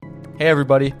Hey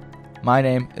everybody, my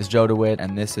name is Joe DeWitt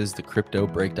and this is the Crypto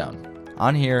Breakdown.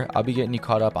 On here, I'll be getting you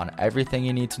caught up on everything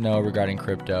you need to know regarding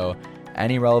crypto,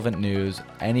 any relevant news,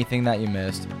 anything that you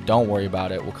missed. Don't worry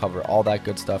about it. We'll cover all that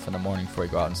good stuff in the morning before you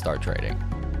go out and start trading.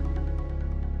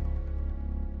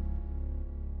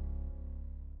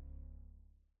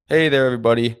 Hey there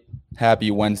everybody, happy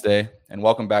Wednesday and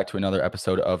welcome back to another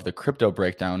episode of the Crypto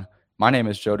Breakdown. My name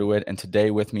is Joe DeWitt, and today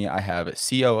with me I have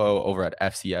COO over at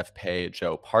FCF Pay,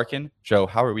 Joe Parkin. Joe,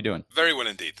 how are we doing? Very well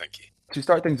indeed, thank you. To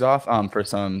start things off, for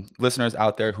some listeners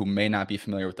out there who may not be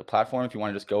familiar with the platform, if you want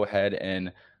to just go ahead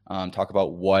and talk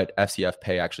about what FCF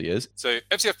Pay actually is. So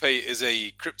FCF Pay is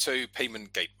a crypto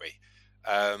payment gateway.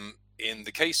 In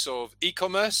the case of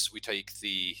e-commerce, we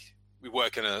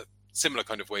work in a similar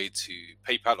kind of way to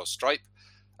PayPal or Stripe.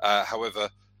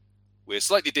 However, we're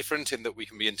slightly different in that we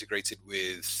can be integrated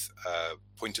with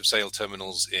point-of-sale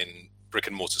terminals in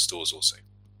brick-and-mortar stores also.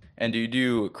 And do you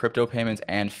do crypto payments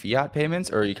and fiat payments,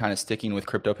 or are you kind of sticking with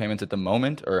crypto payments at the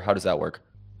moment, or how does that work?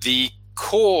 The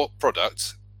core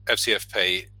product, FCF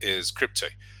Pay, is crypto.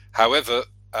 However,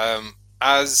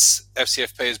 as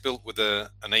FCF Pay is built with an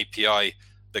API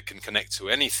that can connect to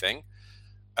anything,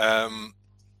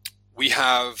 we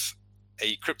have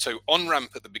a crypto on-ramp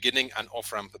at the beginning and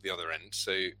off-ramp at the other end.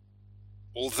 So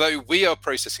although we are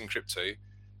processing crypto,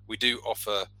 we do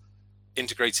offer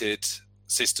integrated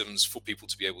systems for people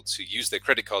to be able to use their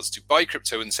credit cards to buy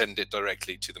crypto and send it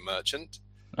directly to the merchant.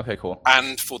 Okay, cool.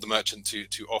 And for the merchant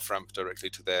to off-ramp directly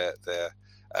to their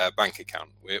bank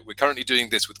account. We're currently doing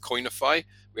this with Coinify.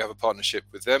 We have a partnership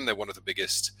with them. They're one of the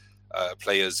biggest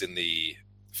players in the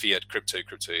crypto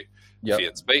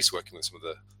fiat space, working with some of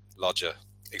the larger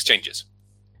exchanges.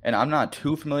 And I'm not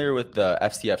too familiar with the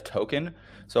FCF token.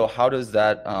 So how does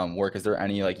that work? Is there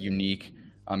any unique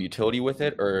utility with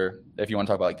it, or if you want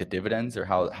to talk about the dividends or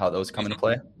how those come into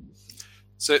play?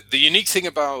 So the unique thing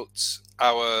about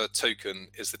our token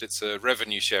is that it's a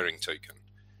revenue sharing token.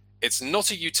 It's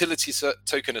not a utility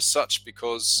token as such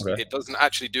because it doesn't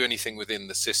actually do anything within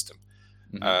the system.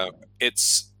 Mm-hmm.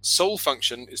 Its sole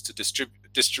function is to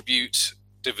distribute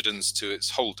dividends to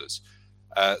its holders.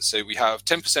 So we have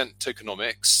 10%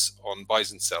 tokenomics on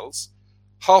buys and sells.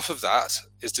 Half of that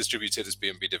is distributed as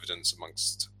BNB dividends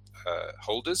amongst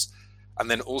holders. And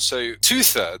then also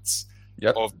 2/3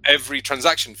 of every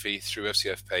transaction fee through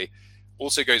FCF Pay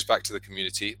also goes back to the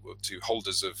community, to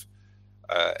holders of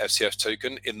FCF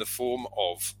token, in the form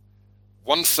of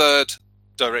 1/3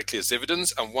 directly as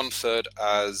dividends and 1/3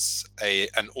 as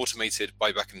an automated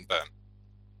buyback and burn.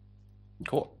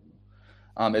 Cool.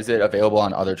 Is it available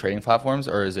on other trading platforms,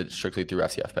 or is it strictly through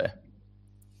FCF Pay?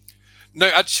 No,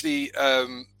 actually,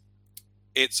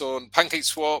 it's on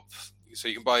PancakeSwap, so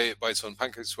you can buy it on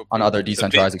PancakeSwap. On other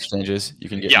decentralized exchanges, you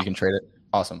can trade it.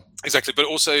 Awesome. Exactly, but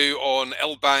also on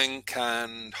LBank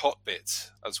and Hotbit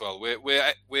as well.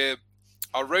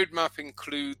 Our roadmap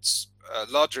includes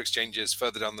larger exchanges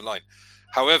further down the line.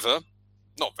 However,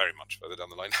 not very much further down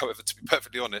the line. However, to be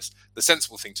perfectly honest, the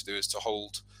sensible thing to do is to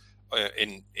hold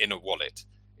in a wallet,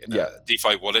 a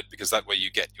DeFi wallet, because that way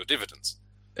you get your dividends.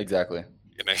 Exactly.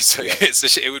 So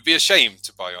it would be a shame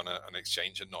to buy on an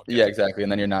exchange and not get exactly.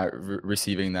 And then you're not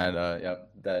receiving that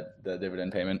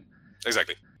dividend payment.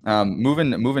 Exactly.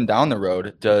 Moving down the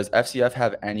road, does FCF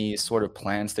have any sort of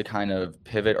plans to kind of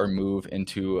pivot or move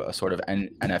into a sort of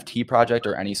NFT project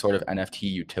or any sort of NFT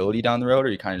utility down the road? Or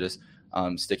are you kind of just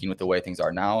sticking with the way things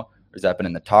are now? Or has that been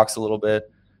in the talks a little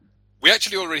bit? We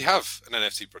actually already have an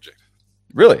NFT project.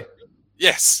 Really?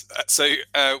 Yes. So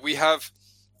we have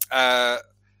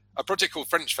a project called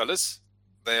French Fellas.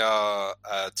 They are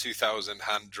 2,000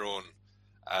 hand-drawn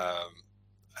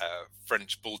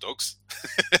French bulldogs.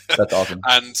 That's awesome.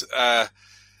 And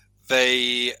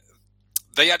they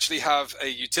actually have a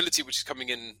utility which is coming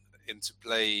into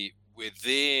play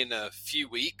within a few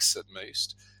weeks at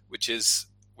most, which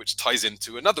ties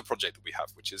into another project that we have,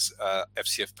 which is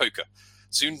FCF Poker,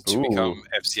 soon to become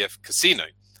FCF Casino.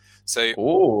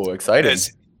 So exciting.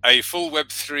 There's a full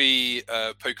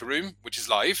Web3 poker room, which is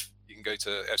live. You can go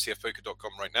to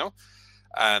fcfpoker.com right now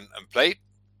and play.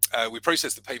 We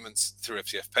process the payments through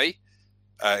FCF Pay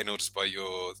in order to buy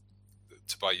your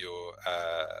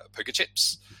poker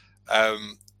chips.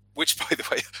 Which, by the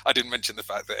way, I didn't mention the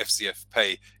fact that FCF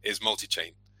Pay is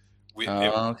multi-chain. We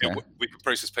can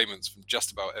process payments from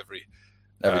just about every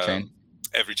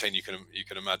chain you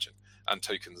can imagine, and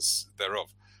tokens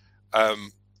thereof.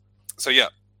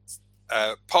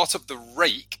 Part of the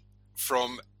rake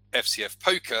from FCF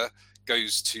Poker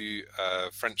goes to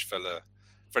French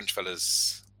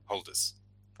Fellas holders.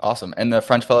 Awesome. And the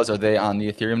French Fellas, are they on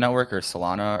the Ethereum network or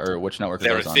Solana, or which network are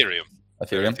those on? Ethereum.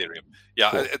 Ethereum?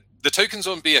 Yeah. Cool. The token's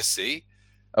on BSC.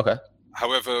 Okay.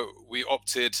 However, we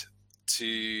opted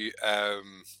to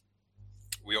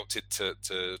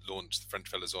launch the French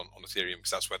fellas on Ethereum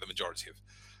because that's where the majority of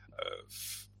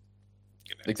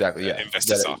exactly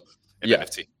investors are in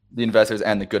NFT. The investors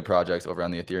and the good projects over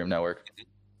on the Ethereum network.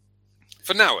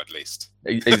 For now, at least.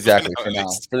 Exactly.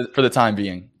 For the time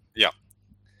being. Yeah.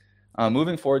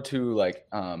 Moving forward to like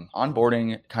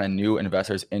onboarding kind of new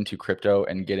investors into crypto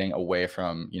and getting away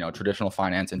from traditional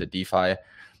finance into DeFi.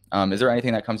 Is there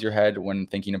anything that comes to your head when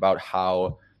thinking about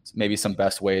how maybe some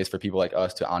best ways for people like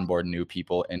us to onboard new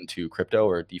people into crypto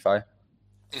or DeFi?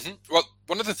 Mm-hmm. Well,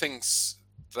 one of the things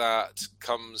that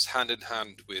comes hand in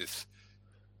hand with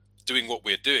doing what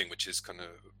we're doing, which is kind of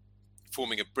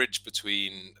forming a bridge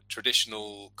between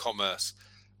traditional commerce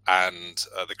and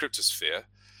the cryptosphere,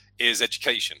 is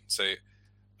education. So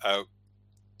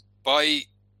by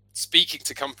speaking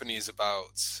to companies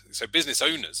business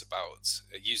owners about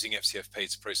using FCF Pay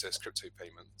to process crypto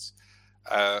payments,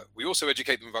 we also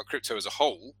educate them about crypto as a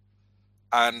whole,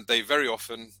 and they very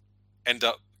often end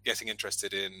up getting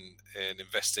interested in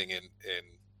investing in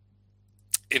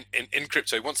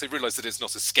crypto once they realize that it's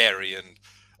not as scary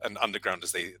and underground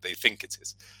as they think it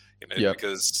is.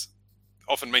 Because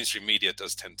often mainstream media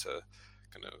does tend to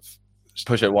kind of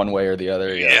push it one way or the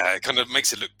other. Yeah, it kind of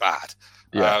makes it look bad.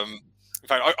 Yeah. In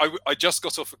fact, I just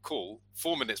got off a call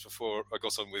 4 minutes before I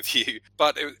got on with you,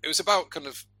 but it was about kind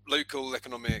of local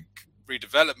economic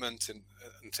redevelopment and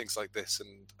things like this.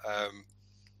 And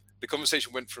the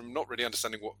conversation went from not really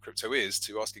understanding what crypto is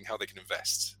to asking how they can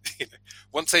invest.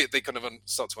 Once they kind of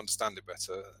start to understand it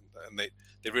better, and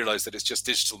they realize that it's just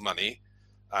digital money,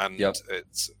 and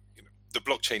it's the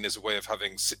blockchain is a way of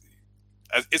having.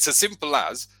 It's as simple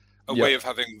as a way of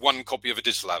having one copy of a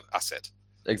digital asset.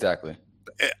 Exactly.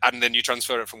 And then you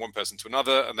transfer it from one person to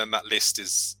another, and then that list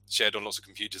is shared on lots of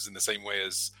computers in the same way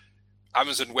as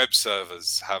Amazon web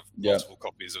servers have multiple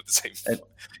copies of the same.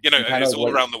 It's all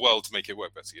around the world to make it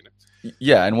work better.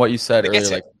 Yeah, and what you said earlier,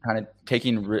 like kind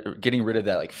of getting rid of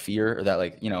that like fear or that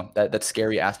like that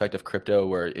scary aspect of crypto,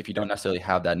 where if you don't necessarily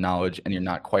have that knowledge and you're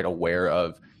not quite aware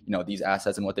of these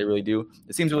assets and what they really do,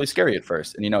 it seems really scary at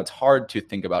first, and it's hard to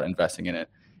think about investing in it.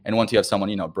 And once you have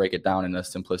someone break it down in a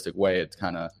simplistic way, it's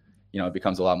kind of it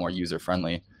becomes a lot more user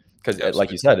friendly because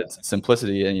like you said, it's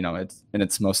simplicity, and it's in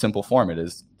its most simple form. It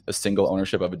is a single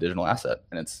ownership of a digital asset,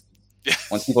 and it's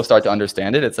once people start to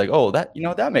understand it, it's like, oh, that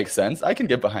that makes sense. I can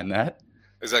get behind that.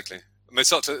 Exactly, and they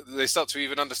start to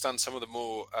even understand some of the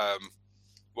more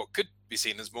what could be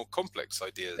seen as more complex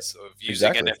ideas of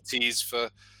using NFTs for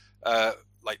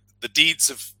like the deeds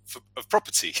of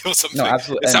property or something. No,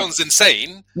 absolutely. It sounds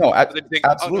insane. No, think,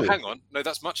 absolutely. Oh, no, hang on, no,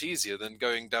 that's much easier than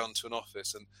going down to an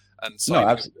office and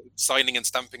signing and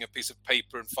stamping a piece of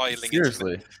paper and filing.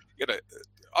 Seriously,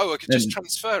 I could just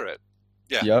transfer it.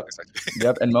 Yeah. Yep. Exactly.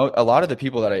 Yep. And a lot of the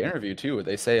people that I interview too,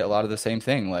 they say a lot of the same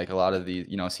thing. Like a lot of the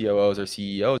COOs or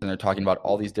CEOs, and they're talking about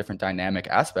all these different dynamic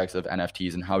aspects of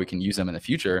NFTs and how we can use them in the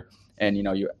future. And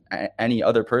any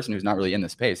other person who's not really in the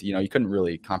space, you couldn't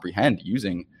really comprehend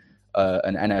using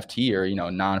an NFT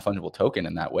or non-fungible token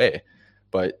in that way.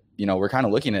 But we're kind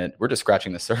of we're just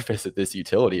scratching the surface at this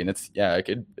utility, and it's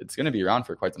going to be around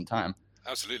for quite some time.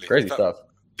 Absolutely, crazy stuff.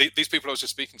 These people I was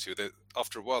just speaking to,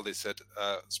 after a while, they said,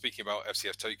 speaking about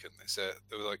FCF token,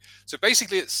 they were like, so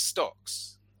basically it's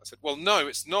stocks. I said, well, no,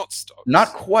 it's not stocks. Not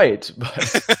quite,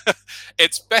 but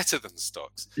it's better than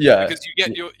stocks. Yeah, because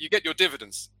you get your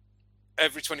dividends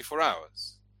every 24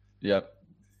 hours. Yep.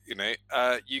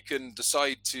 You can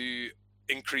decide to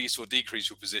increase or decrease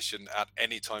your position at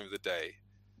any time of the day.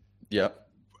 Yep.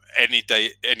 Any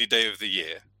day of the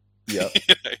year. Yep.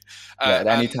 At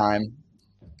any time.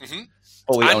 Mm-hmm.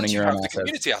 Fully owning your own the assets.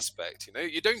 Community aspect,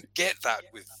 you don't get that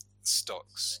with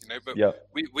stocks, but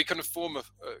we kind of form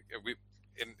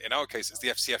in our case, it's the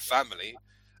FCF family,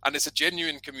 and it's a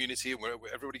genuine community where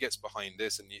everybody gets behind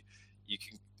this, and you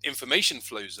can information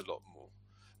flows a lot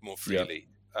more freely.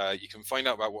 You can find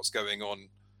out about what's going on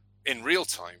in real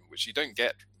time, which you don't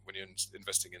get when you're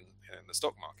investing in the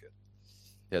stock market.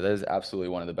 Yeah, that is absolutely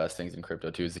one of the best things in crypto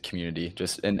too, is the community.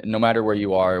 And no matter where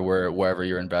you are, wherever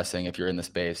you're investing, if you're in the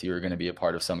space, you're going to be a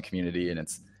part of some community, and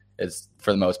it's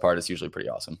for the most part, it's usually pretty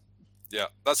awesome. Yeah,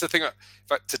 that's the thing. In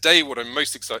fact, today what I'm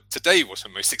most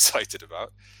excited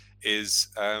about is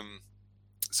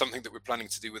something that we're planning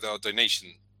to do with our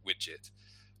donation widget,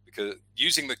 because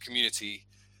using the community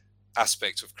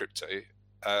aspect of crypto,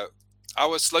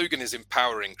 our slogan is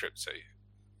empowering crypto.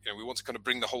 We want to kind of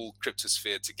bring the whole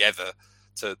cryptosphere together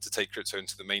to take crypto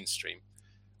into the mainstream.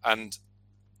 And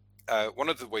one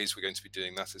of the ways we're going to be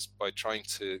doing that is by trying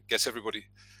to get everybody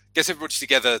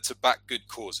together to back good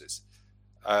causes.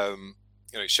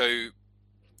 show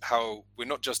how we're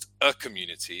not just a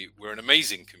community, we're an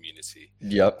amazing community.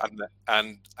 Yep.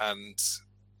 And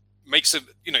make some,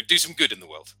 do some good in the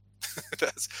world.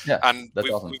 That's awesome.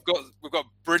 We've got a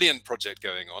brilliant project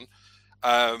going on,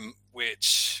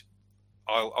 which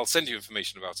I'll send you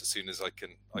information about as soon as I can.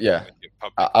 Make it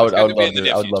public. I would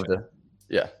love to.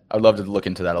 Yeah, I would love to look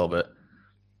into that a little bit.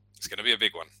 It's going to be a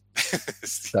big one.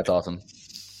 That's awesome.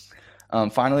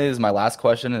 Finally, this is my last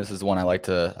question. This is one I like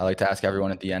to ask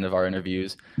everyone at the end of our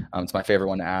interviews. It's my favorite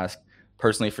one to ask.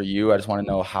 Personally, for you, I just want to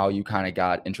know how you kind of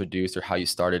got introduced or how you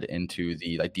started into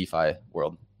the DeFi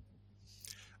world.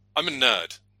 I'm a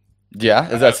nerd. Yeah,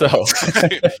 is that so?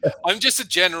 I'm just a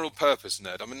general purpose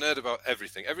nerd. I'm a nerd about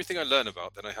everything. Everything I learn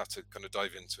about, then I have to kind of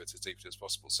dive into it as deeply as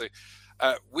possible. So,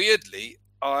 weirdly,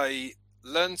 I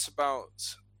learned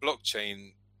about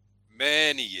blockchain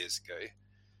many years ago,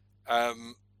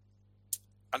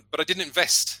 but I didn't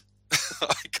invest.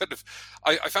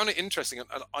 I found it interesting,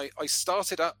 and I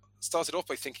started off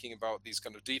by thinking about these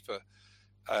kind of deeper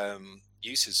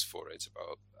uses for it,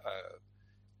 about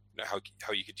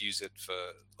how you could use it for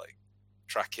like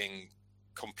tracking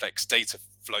complex data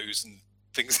flows and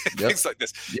things like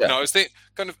this. Yeah. And I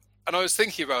was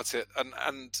thinking about it,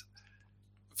 and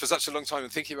for such a long time,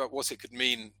 and thinking about what it could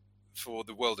mean for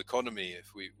the world economy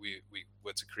if we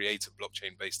were to create a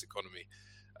blockchain-based economy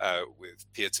with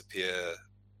peer-to-peer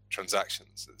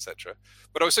transactions, etc.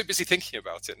 But I was so busy thinking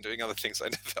about it and doing other things, I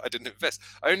didn't invest.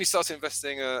 I only started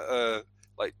investing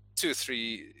like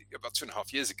about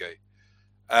 2.5 years ago.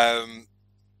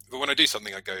 But when I do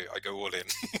something, I go all in.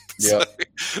 So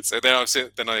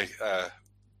then I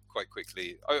quite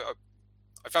quickly I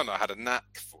found that I had a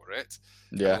knack for it.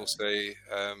 Yeah.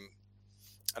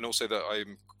 And also that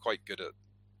I'm quite good at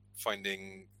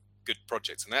finding good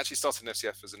projects. And I actually started in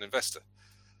FCF as an investor,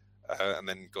 and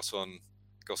then got on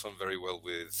very well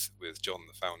with John,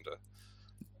 the founder.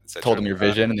 Told them your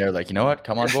vision, and they're like, you know what,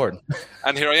 come on board.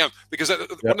 And here I am. Because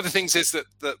one of the things is that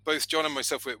both John and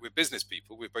myself, we're business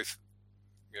people. We're both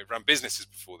ran businesses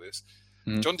before this.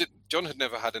 Mm-hmm. John had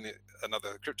never had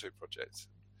another crypto project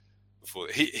before.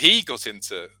 He got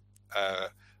into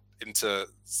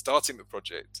starting the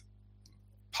project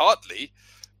partly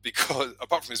because,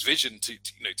 apart from his vision to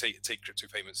take crypto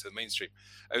payments to the mainstream,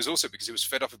 it was also because he was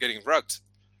fed up of getting rugged.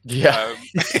 Yeah.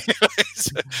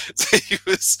 So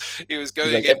he was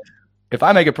going like, in. If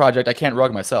I make a project, I can't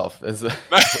rug myself.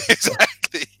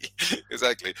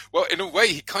 Exactly. Well, in a way,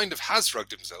 he kind of has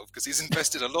rugged himself because he's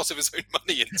invested a lot of his own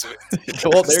money into it.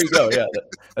 Well, there you go. Yeah,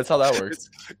 that's how that works.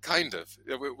 Kind of.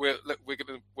 We're going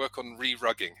to work on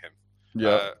re-rugging him.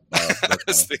 Yeah.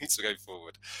 As things go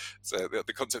forward. So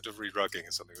the concept of re-rugging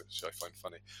is something which I find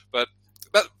funny. But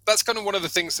that's kind of one of the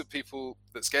things that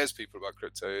scares people about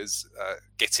crypto is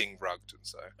getting rugged and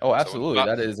so. Oh, absolutely.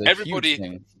 That is a huge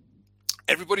thing.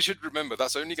 Everybody should remember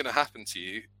that's only going to happen to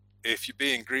you if you're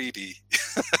being greedy.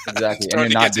 Exactly.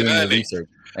 And you're not doing your research.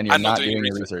 And you're not doing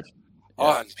your research.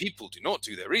 Oh, and people do not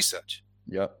do their research.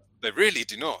 Yep. They really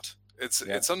do not.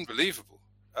 It's unbelievable.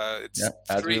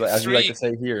 As we like to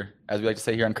say here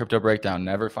on Crypto Breakdown,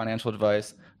 never financial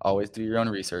advice. Always do your own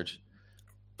research.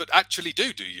 But actually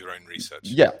do your own research.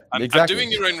 Yeah, exactly. And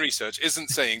doing your own research isn't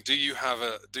saying, do you have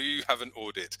an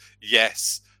audit?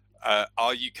 Yes.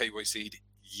 Are you KYC'd?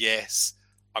 Yes.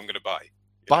 I'm going to buy.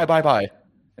 Buy.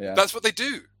 Yeah. That's what they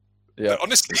do. Yeah. But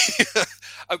honestly,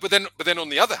 but then on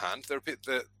the other hand,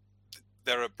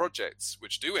 there are projects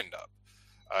which do end up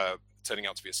turning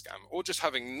out to be a scam, or just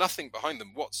having nothing behind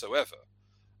them whatsoever,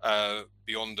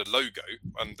 beyond a logo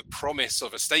and the promise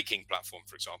of a staking platform,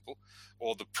 for example,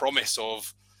 or the promise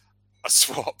of a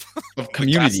swap of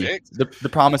community, the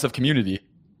promise of community.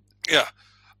 Yeah,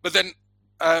 but then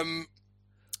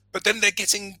they're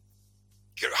getting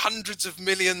hundreds of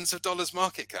millions of dollars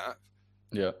market cap.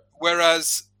 Yeah.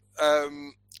 Whereas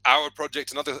our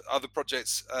project and other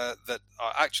projects that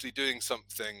are actually doing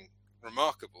something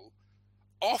remarkable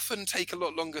often take a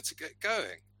lot longer to get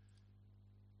going.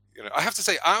 I have to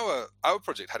say our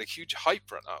project had a huge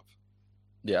hype run up.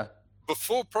 Yeah.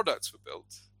 Before products were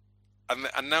built,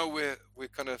 and now we're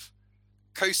kind of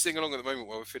coasting along at the moment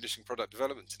while we're finishing product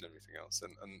development and everything else,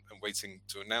 and waiting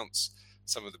to announce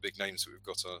some of the big names that we've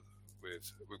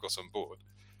got on board.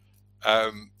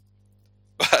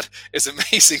 But it's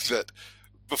amazing that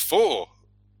before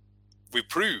we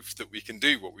proved that we can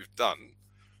do what we've done,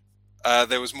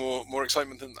 there was more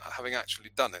excitement than having actually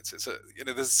done it. It's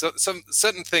there's some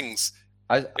certain things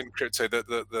in crypto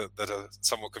that are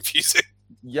somewhat confusing.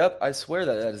 Yep, I swear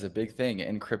that is a big thing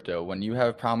in crypto. When you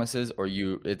have promises, or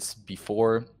it's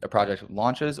before a project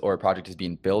launches or a project is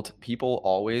being built, people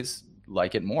always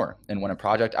like it more. And when a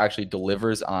project actually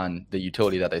delivers on the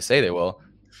utility that they say they will,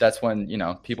 that's when,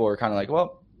 people are kind of like,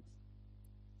 well,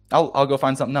 I'll go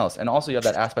find something else. And also you have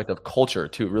that aspect of culture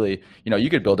too. Really, you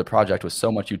could build a project with so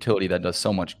much utility that does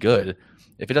so much good.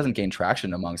 If it doesn't gain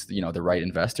traction amongst, the right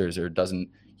investors, or doesn't,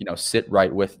 sit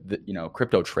right with the,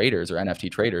 crypto traders or NFT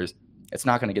traders, it's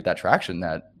not going to get that traction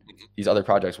that these other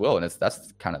projects will. And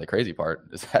that's kind of the crazy part,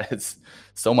 is that it's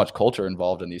so much culture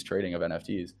involved in these trading of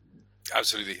NFTs.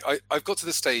 Absolutely. I've got to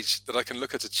the stage that I can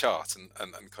look at a chart and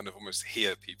kind of almost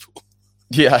hear people.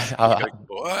 Yeah.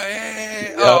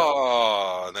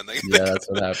 And then that's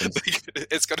what happens.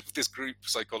 It's kind of this group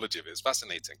psychology of it. It's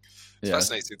fascinating. It's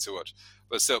fascinating to watch.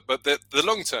 But still, the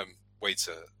long-term way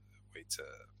to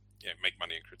make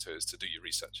money in crypto is to do your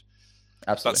research.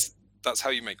 Absolutely. That's how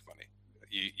you make money.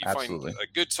 You find a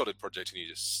good solid project, and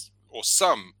or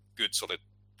some good solid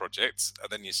projects,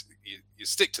 and then you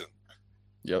stick to them.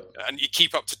 Yep. And you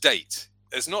keep up to date.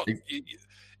 There's not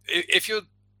if you're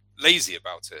lazy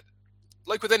about it,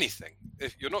 like with anything,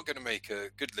 if you're not going to make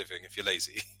a good living if you're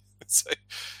lazy. So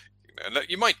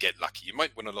you might get lucky, you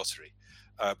might win a lottery,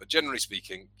 but generally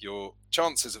speaking, your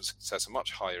chances of success are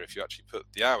much higher if you actually put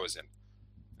the hours in.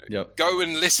 Yep. Go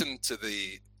and listen to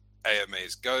the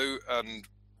AMAs. Go and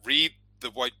read the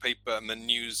white paper and the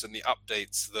news and the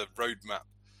updates, the roadmap.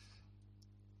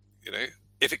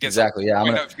 If it gets I'm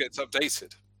going to get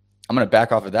updated. I'm going to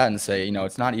back off of that and say,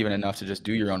 it's not even enough to just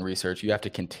do your own research. You have to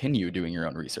continue doing your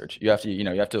own research. You have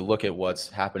to, look at what's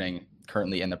happening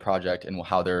currently in the project and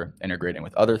how they're integrating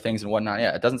with other things and whatnot.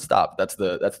 Yeah, it doesn't stop. That's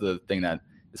the thing that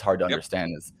is hard to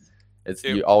understand.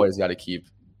 You always got to keep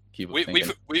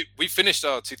thinking. We finished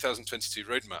our 2022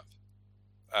 roadmap.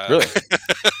 Really?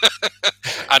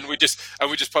 and we just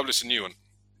published a new one.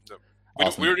 So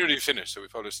awesome. We already finished, so we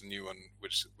published a new one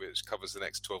which covers the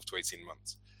next 12 to 18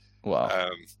 months. Wow.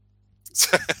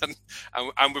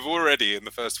 And we've already, in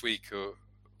the first week or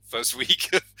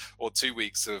 2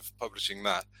 weeks of publishing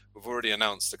that, we've already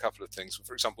announced a couple of things.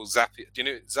 For example, Zapier. Do you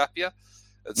know Zapier?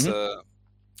 It's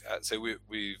so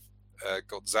we've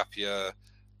got Zapier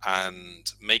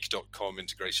and Make.com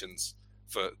integrations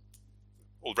for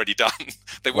already done.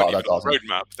 They weren't even on the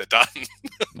roadmap. They're done.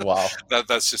 Wow.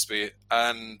 That's just me.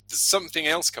 And there's something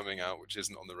else coming out which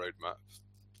isn't on the roadmap.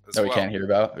 We can't hear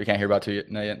about. We can't hear about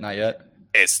not yet.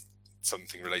 It's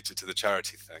something related to the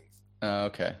charity thing.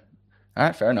 Okay. All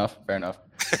right. Fair enough. But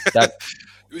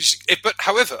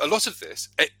however, a lot of this,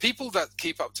 people that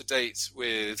keep up to date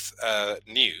with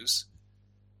news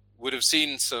would have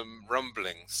seen some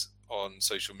rumblings on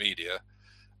social media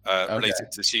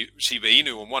related to Shiba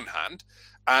Inu on one hand,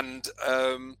 and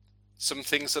some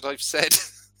things that I've said.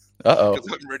 Because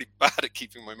I'm really bad at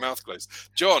keeping my mouth closed.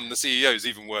 John, the CEO, is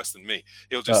even worse than me.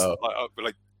 He'll just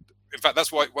in fact,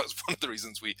 that's one of the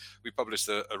reasons we published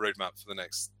a roadmap for the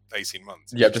next 18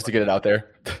 months. Yeah, just to get it out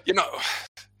there.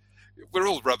 We're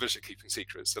all rubbish at keeping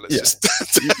secrets, so let's just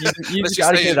let's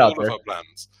just say all of our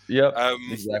plans. Yep,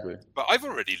 exactly. But I've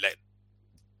already let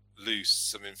loose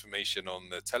some information on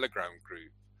the Telegram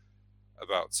group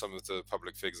about some of the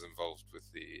public figures involved with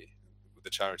the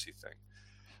charity thing.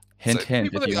 Hint.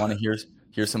 If you want to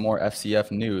hear some more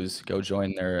FCF news, go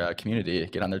join their community.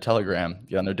 Get on their Telegram.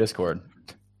 Get on their Discord.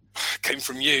 Came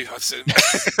from you.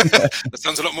 That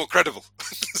sounds a lot more credible.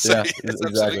 So, yes,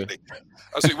 exactly.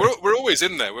 Absolutely. We're always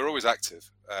in there. We're always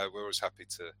active. We're always happy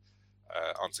to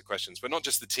answer questions. But not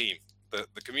just the team.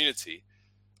 The community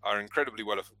are incredibly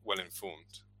well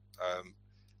informed.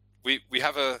 We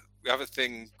have a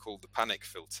thing called the panic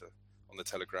filter on the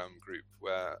Telegram group,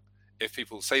 where if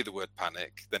people say the word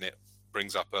panic, then it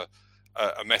brings up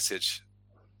a message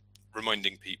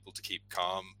reminding people to keep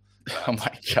calm. Oh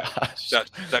my gosh!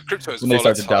 That crypto is when they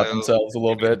start to doubt themselves a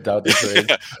little bit, doubt their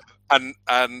trade. And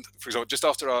for example, just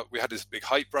after we had this big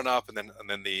hype run up, and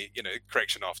then the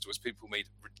correction afterwards, people made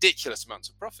ridiculous amounts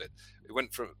of profit. It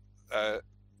went from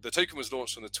the token was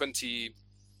launched on the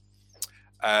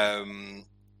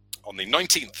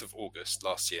 19th of August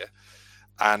last year,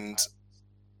 and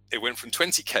it went from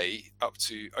 20k up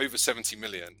to over 70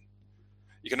 million.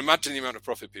 You can imagine the amount of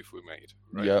profit people made,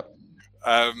 right? Yeah.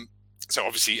 So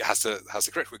obviously it has to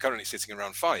correct. We're currently sitting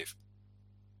around 5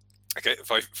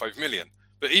 million.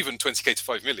 But even 20k to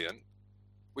 5 million,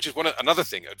 which is another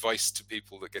thing, advice to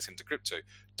people that get into crypto: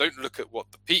 don't look at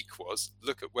what the peak was.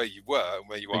 Look at where you were and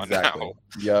where you are now.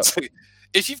 Yeah. So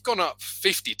if you've gone up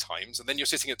 50 times and then you're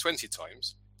sitting at 20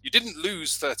 times, you didn't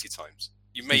lose 30 times.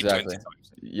 You made 20 times.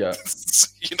 Yeah.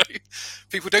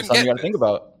 People don't get. You got to think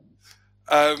about.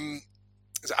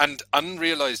 And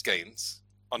unrealized gains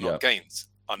are not gains.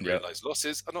 Unrealized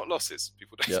losses are not losses.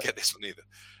 People don't get this one either.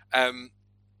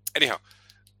 Anyhow,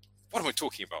 what am I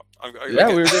talking about?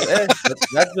 We were just,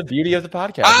 that's the beauty of the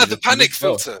podcast. The panic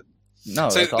filter. No,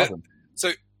 that's awesome.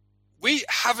 So we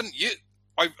haven't yet.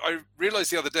 I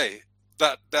realized the other day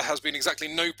that there has been exactly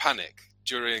no panic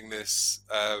during this,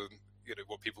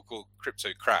 what people call crypto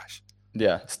crash.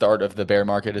 Yeah, start of the bear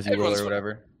market, as you will, or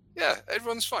whatever. Yeah,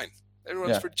 everyone's fine.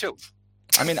 Everyone's pretty chilled.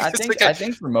 I mean, I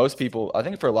think for most people, I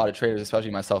think for a lot of traders,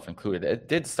 especially myself included, it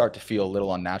did start to feel a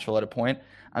little unnatural at a point.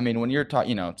 I mean, when you're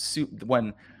talking,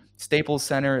 when Staples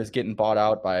Center is getting bought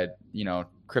out by,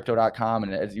 Crypto.com,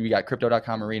 and we got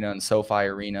Crypto.com Arena and SoFi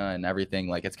Arena and everything,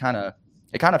 like it kind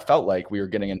of felt like we were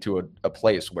getting into a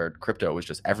place where crypto was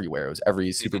just everywhere. It was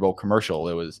every Super Bowl commercial.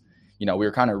 It was, we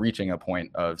were kind of reaching a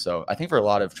point of, so I think for a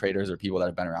lot of traders or people that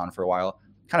have been around for a while,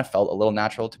 it kind of felt a little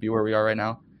natural to be where we are right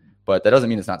now, but that doesn't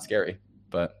mean it's not scary.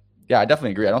 But yeah, I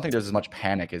definitely agree. I don't think there's as much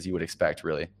panic as you would expect,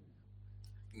 really.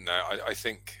 No, I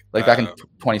think like back in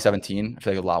 2017, I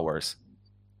feel like a lot worse,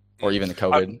 or even the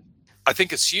COVID. I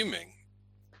think assuming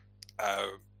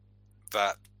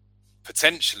that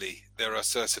potentially there are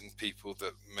certain people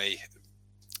that may.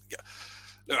 Yeah,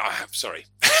 no, I'm sorry.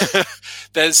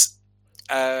 There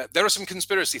are some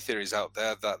conspiracy theories out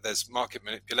there that there's market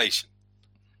manipulation.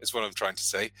 Is what I'm trying to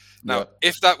say. Now,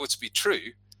 if that were to be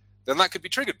true, then that could be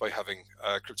triggered by having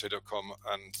Crypto.com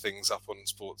and things up on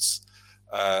sports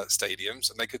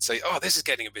stadiums, and they could say, "Oh, this is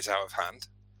getting a bit out of hand.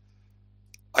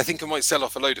 I think I might sell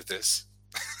off a load of this."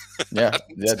 Yeah,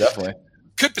 definitely.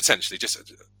 Could potentially just, I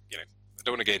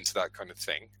don't want to get into that kind of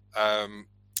thing. And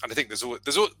I think there's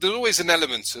always an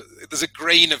element. There's a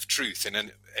grain of truth in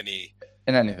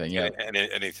anything. Yeah.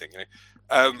 Anything.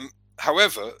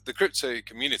 However, the crypto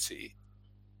community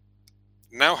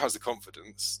now has the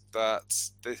confidence that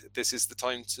this is the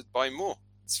time to buy more.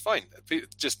 It's fine.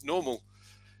 Just normal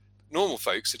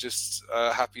folks are just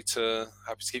happy to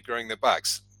keep growing their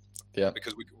bags. Yeah.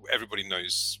 Because everybody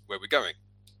knows where we're going.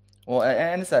 Well,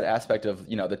 and it's that aspect of,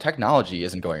 the technology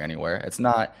isn't going anywhere. It's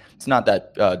not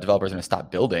that developers are going to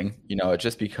stop building. It's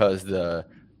just because the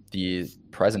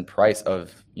present price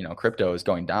of, crypto is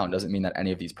going down doesn't mean that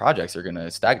any of these projects are going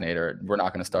to stagnate or we're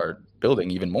not going to start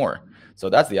building even more. So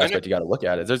that's the aspect you got to look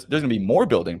at. Is there's going to be more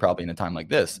building probably in a time like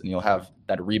this, and you'll have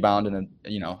that rebound in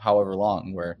however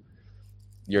long where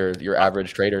your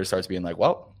average trader starts being like,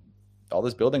 well, all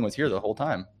this building was here the whole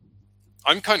time.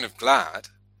 I'm kind of glad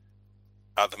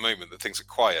at the moment that things are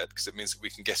quiet because it means that we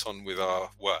can get on with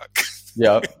our work.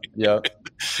 Yeah.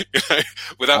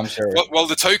 I'm sure. While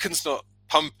the token's not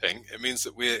pumping, it means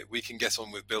that we can get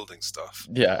on with building stuff.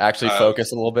 Yeah, actually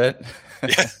focus a little bit.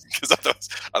 Yeah, because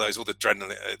otherwise all the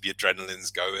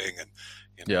adrenaline's going, and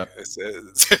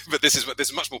but this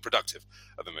is much more productive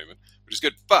at the moment, which is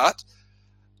good. But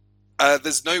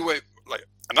there's no way. Like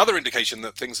another indication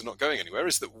that things are not going anywhere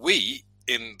is that we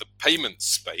in the payment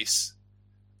space.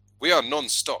 We are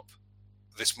non-stop.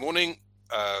 This morning,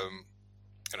 I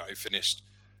finished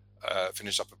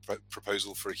up a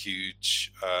proposal for a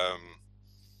huge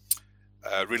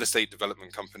real estate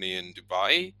development company in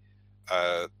Dubai.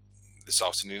 This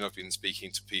afternoon, I've been speaking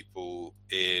to people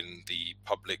in the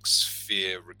public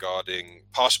sphere regarding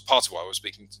part of what I was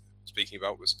speaking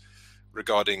about was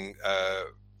regarding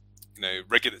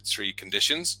regulatory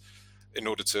conditions in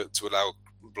order to allow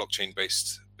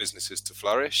blockchain-based businesses to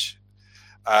flourish.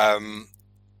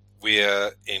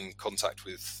 We're in contact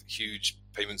with huge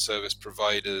payment service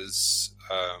providers.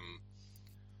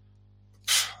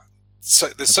 So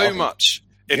there's so awesome. Much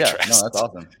interest. Yeah, no, that's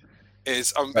awesome.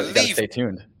 It's unbelievable. Stay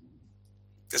tuned.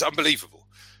 It's unbelievable,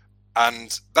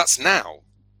 and that's now.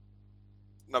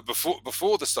 Now,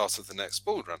 before the start of the next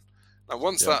bull run. Now,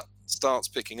 once that starts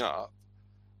picking up,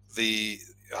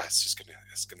 it's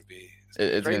going to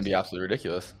be absolutely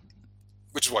ridiculous.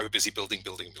 Which is why we're busy building.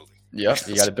 Yeah,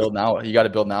 you got to build now. You got to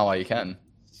build now while you can.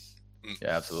 Yeah,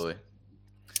 absolutely.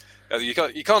 You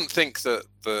can't think that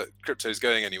the crypto is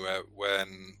going anywhere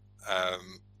when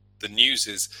the news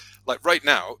is like right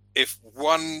now. If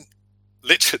one,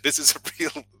 literally, this is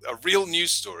a real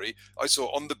news story I saw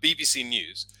on the BBC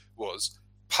News was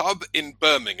pub in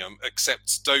Birmingham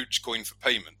accepts Dogecoin for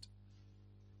payment.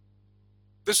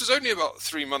 This was only about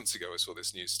 3 months ago. I saw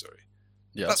this news story.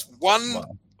 Yeah, that's one.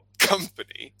 Wow.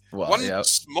 Company,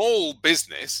 small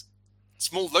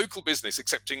local business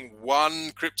accepting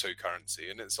one cryptocurrency,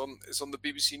 and it's on the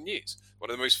BBC News, one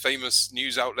of the most famous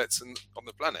news outlets on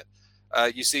the planet.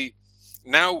 You see,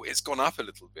 now it's gone up a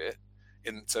little bit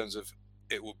in terms of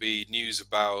it will be news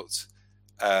about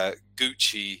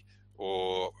Gucci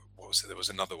or what was it? There was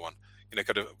another one,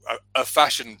 kind of a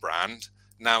fashion brand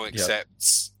now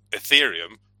accepts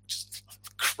Ethereum, which is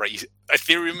crazy.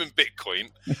 Ethereum and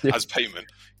Bitcoin as payment.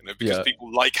 Because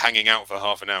people like hanging out for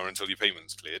half an hour until your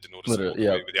payment's cleared in order to walk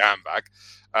away with your handbag.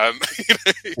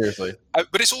 Seriously.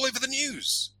 But it's all over the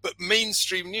news, but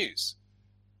mainstream news.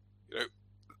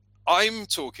 I'm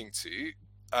talking to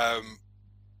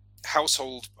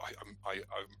household. I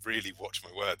really watch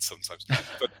my words sometimes,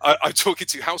 but I'm talking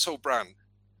to household brand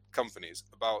companies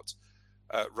about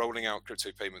rolling out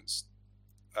crypto payments,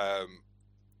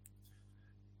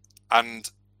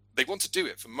 and they want to do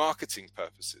it for marketing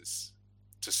purposes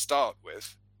to start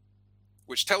with,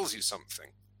 which tells you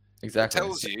something. Exactly. It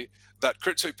tells you that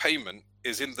crypto payment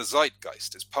is in the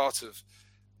zeitgeist, as part of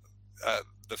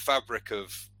the fabric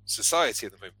of society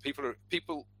at the moment.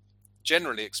 People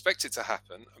generally expect it to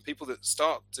happen, and people that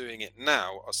start doing it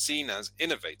now are seen as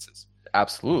innovators.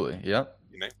 Absolutely. Yep.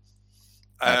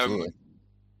 Absolutely.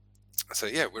 So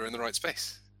yeah, we're in the right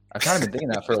space. I've kind of been thinking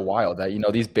that for a while, that,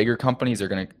 these bigger companies are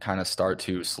going to kind of start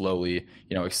to slowly,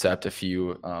 accept a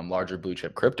few larger blue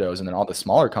chip cryptos. And then all the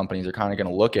smaller companies are kind of going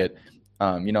to look at,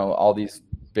 all these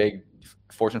big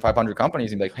Fortune 500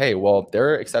 companies and be like, hey, well,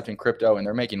 they're accepting crypto and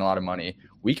they're making a lot of money.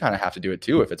 We kind of have to do it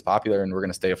too if it's popular and we're going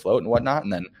to stay afloat and whatnot.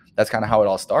 And then that's kind of how it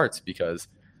all starts, because,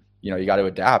 you got to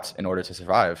adapt in order to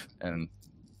survive. And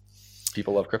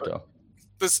people love crypto.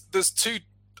 There's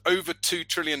over $2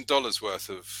 trillion worth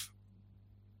of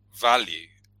value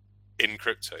in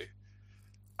crypto,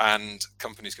 and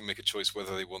companies can make a choice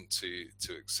whether they want to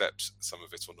accept some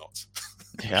of it or not.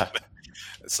 Yeah.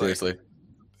 Seriously.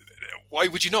 Why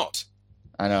would you not?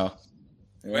 I know.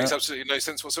 It makes absolutely no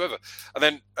sense whatsoever. And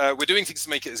then we're doing things to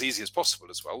make it as easy as possible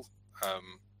as well.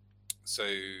 So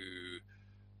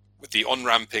with the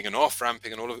on-ramping and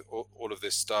off-ramping and all of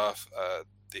this stuff,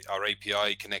 our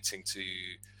API connecting to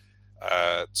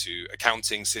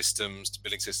accounting systems, to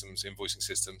billing systems, invoicing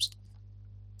systems,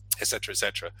 etc.,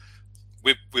 etc.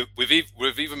 We've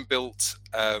even built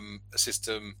a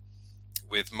system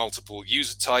with multiple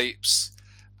user types,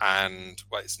 and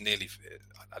it's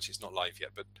not live yet,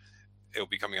 but it'll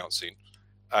be coming out soon.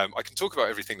 I can talk about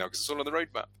everything now because it's all on the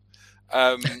roadmap.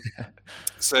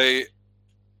 So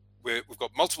we've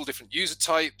got multiple different user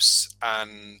types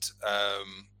and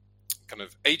kind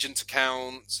of agent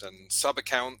accounts and sub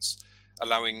accounts,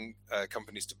 allowing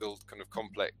companies to build kind of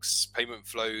complex payment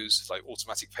flows, like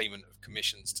automatic payment of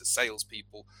commissions to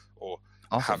salespeople, or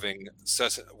having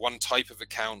one type of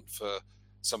account for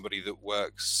somebody that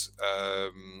works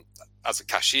as a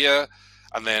cashier,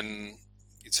 and then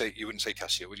you wouldn't say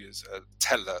cashier, would you?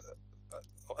 Teller,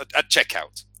 at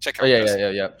checkout. Oh,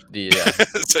 yeah.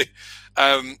 So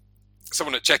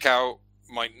someone at checkout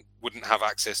wouldn't have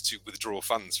access to withdraw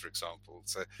funds, for example,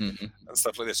 and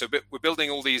stuff like this. So we're building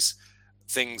all these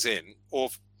things in. Or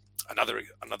another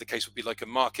case would be like a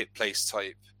marketplace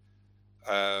type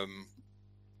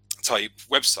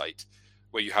website,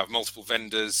 where you have multiple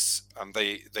vendors and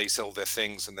they sell their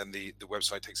things, and then the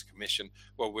website takes a commission.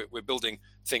 Well, we're building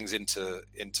things into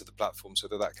the platform so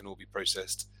that can all be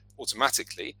processed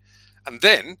automatically, and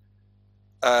then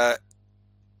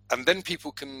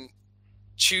people can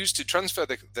choose to transfer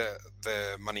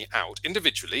their money out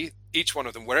individually, each one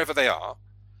of them, wherever they are.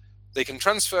 They can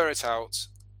transfer it out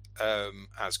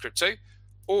as crypto,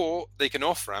 or they can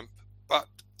off-ramp. But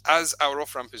as our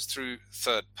off-ramp is through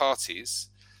third parties,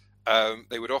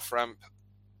 they would off-ramp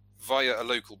via a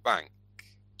local bank.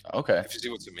 Okay. If you see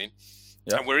what I mean.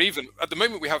 Yeah. And we're even, at the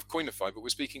moment we have Coinify, but we're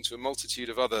speaking to a multitude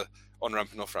of other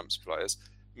on-ramp and off-ramp suppliers,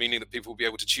 meaning that people will be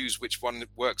able to choose which one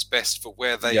works best for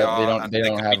where they are. They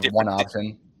don't have one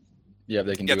option. Yeah,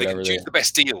 they can do whatever. They can choose the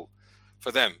best deal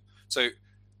for them. So,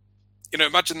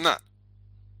 imagine that.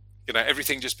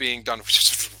 Everything just being done,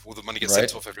 all the money gets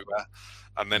sent off everywhere,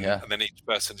 and then each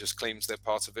person just claims their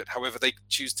part of it, however they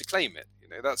choose to claim it.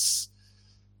 That's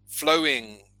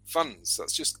flowing funds.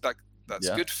 That's just that's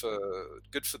good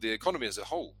for the economy as a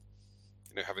whole.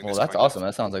 Having well, that's awesome.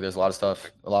 That sounds like there's a lot of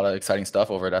stuff, a lot of exciting stuff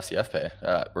over at FCF Pay.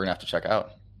 We're gonna have to check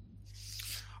out.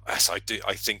 Yes, I do.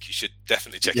 I think you should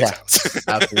definitely check it out.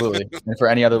 Absolutely. And for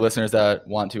any other listeners that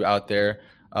want to out there,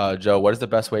 Joe, what is the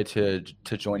best way to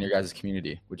join your guys'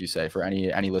 community, would you say, for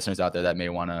any listeners out there that may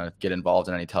want to get involved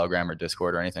in any Telegram or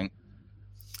Discord or anything?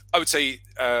 I would say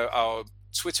our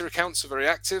Twitter accounts are very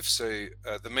active. So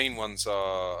the main ones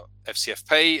are FCF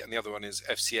Pay, and the other one is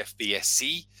FCF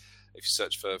BSC. If you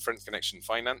search for Friends Connection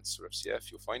Finance or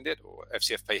FCF, you'll find it, or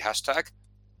FCF Pay hashtag.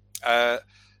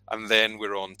 And then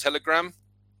we're on Telegram.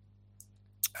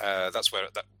 That's where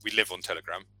we live on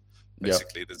Telegram.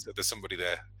 Basically, there's somebody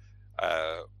there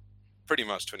pretty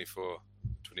much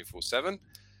 24/7.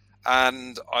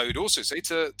 And I would also say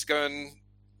to go and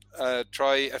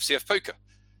try FCF Poker.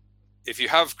 If you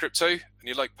have crypto and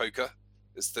you like poker,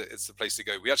 it's the place to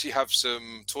go. We actually have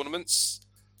some tournaments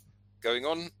going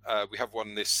on. We have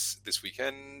one this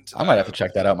weekend. I might have to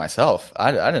check that out myself.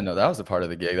 I didn't know that was a part of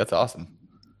the gig. That's awesome.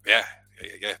 Yeah.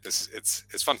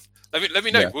 It's fun. Let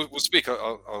me know. Yeah. We'll speak.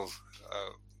 I'll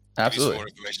give you some more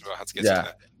information about how to get in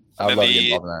there. I would love to get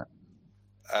involved in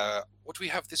that. What do we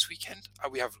have this weekend?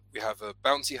 We have a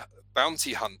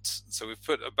bounty hunt. So we've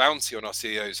put a bounty on our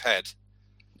CEO's head.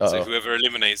 So whoever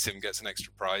eliminates him gets an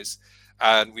extra prize.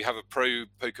 And we have a pro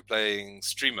poker playing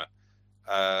streamer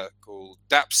called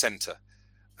Dap Center,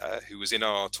 who was in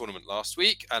our tournament last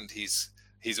week, and he's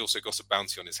also got a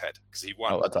bounty on his head because he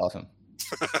won. Oh, that's awesome!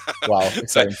 Wow,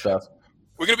 exciting stuff.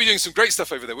 We're going to be doing some great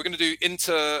stuff over there. We're going to do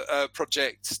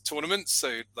inter-project tournaments.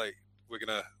 So, like, we're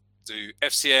going to do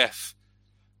FCF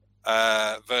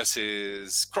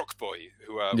versus Crocboy,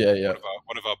 who are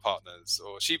one of our partners,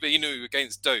 or Shiba Inu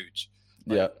against Doge.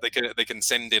 Like, they can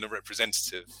send in a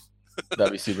representative.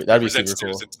 That'd be super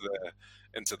cool.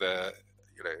 Into the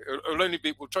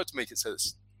we'll try to make it so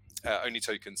it's only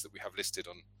tokens that we have listed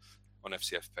on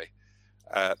FCF Pay.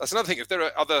 That's another thing. If there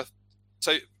are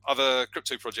other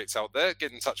crypto projects out there,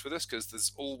 get in touch with us because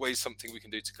there's always something we can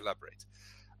do to collaborate.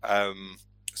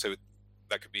 So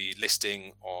that could be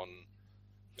listing on,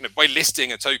 by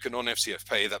listing a token on FCF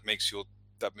Pay, that makes your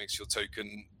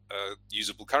token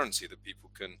usable currency that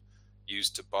people can use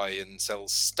to buy and sell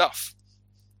stuff,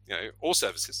 or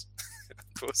services,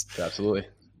 of course.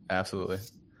 Absolutely.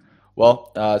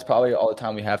 Well, it's probably all the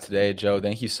time we have today. Joe,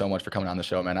 thank you so much for coming on the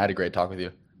show, man. I had a great talk with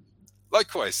you.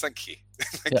 Likewise, thank you.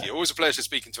 Thank you. Always a pleasure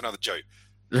speaking to another Joe.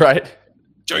 Right.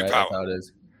 Joe Power. That's how it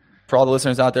is. For all the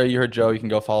listeners out there, you heard Joe. You can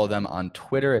go follow them on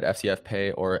Twitter at FCF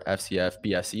Pay or FCF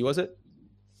BSC, was it?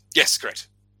 Yes, correct.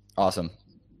 Awesome.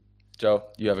 Joe,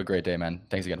 you have a great day, man.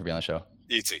 Thanks again for being on the show.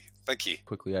 You too. Thank you.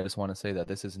 Quickly, I just want to say that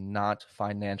this is not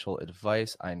financial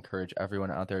advice. I encourage everyone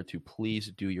out there to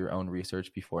please do your own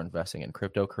research before investing in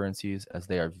cryptocurrencies, as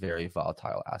they are very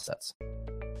volatile assets.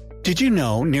 Did you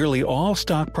know nearly all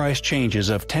stock price changes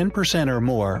of 10% or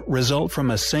more result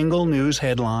from a single news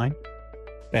headline?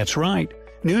 That's right.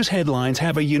 News headlines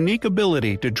have a unique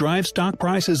ability to drive stock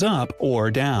prices up or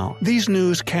down. These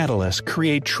news catalysts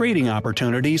create trading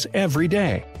opportunities every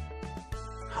day.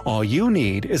 All you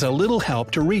need is a little help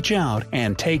to reach out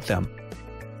and take them.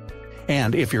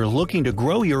 And if you're looking to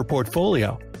grow your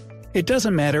portfolio, it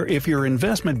doesn't matter if your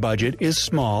investment budget is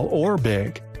small or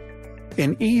big.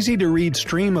 An easy-to-read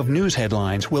stream of news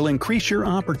headlines will increase your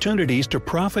opportunities to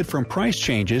profit from price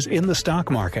changes in the stock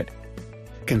market,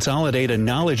 consolidate a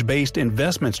knowledge-based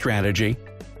investment strategy,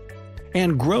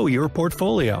 and grow your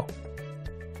portfolio.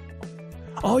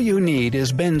 All you need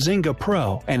is Benzinga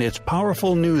Pro and its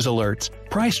powerful news alerts,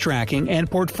 price tracking, and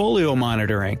portfolio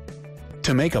monitoring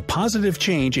to make a positive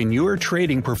change in your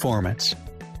trading performance.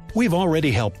 We've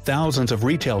already helped thousands of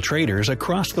retail traders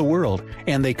across the world,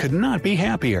 and they could not be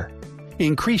happier.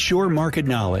 Increase your market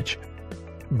knowledge,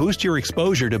 boost your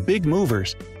exposure to big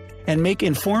movers, and make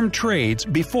informed trades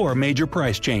before major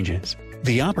price changes.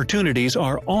 The opportunities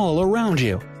are all around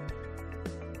you.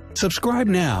 Subscribe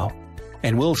now,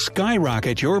 and we'll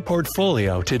skyrocket your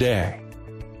portfolio today.